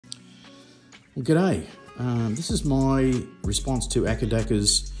Well, g'day. This is my response to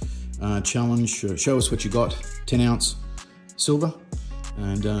ACCADACA's challenge. Show us what you got. 10 ounce silver,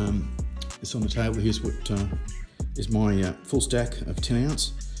 and it's on the table. Here's what is my full stack of 10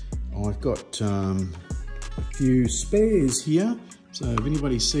 ounce. I've got a few spares here, so if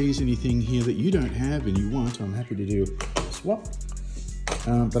anybody sees anything here that you don't have and you want, I'm happy to do a swap.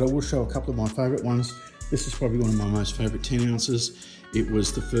 But I will show a couple of my favorite ones. This is probably one of my most favorite 10 ounces. It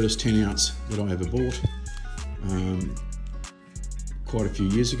was the first 10 ounce that I ever bought quite a few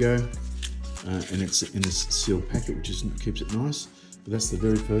years ago, and it's in this sealed packet, which keeps it nice. But that's the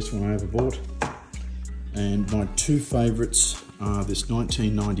very first one I ever bought. And my two favorites are this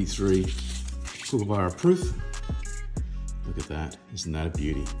 1993 Kookaburra Proof. Look at that, isn't that a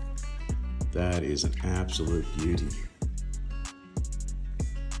beauty? That is an absolute beauty.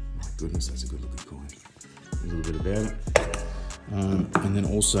 My goodness, that's a good looking coin. A little bit about it. And then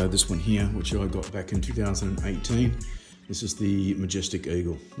also this one here, which I got back in 2018. This is the Majestic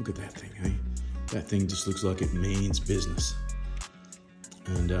Eagle. Look at that thing, eh? That thing just looks like it means business.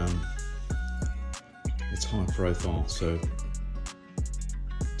 And it's high profile, so it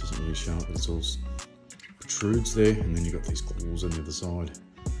doesn't really show up, but it's all protrudes there, and then you've got these claws on the other side.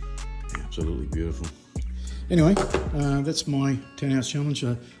 Absolutely beautiful. Anyway, that's my 10 ounce challenge.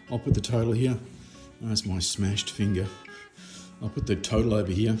 I'll put the total here. That's my smashed finger. I'll put the total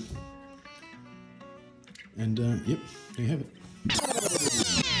over here. And yep, there you have it.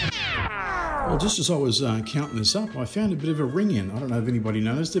 Well, just as I was counting this up, I found a bit of a ring in. I don't know if anybody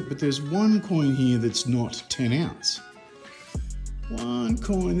noticed it, but there's one coin here that's not 10 ounce. One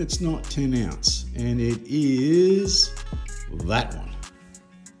coin that's not 10 ounce, and it is that one.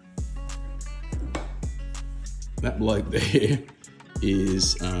 That bloke there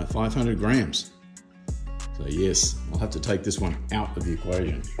is 500 grams. So yes, I'll have to take this one out of the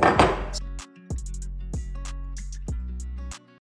equation.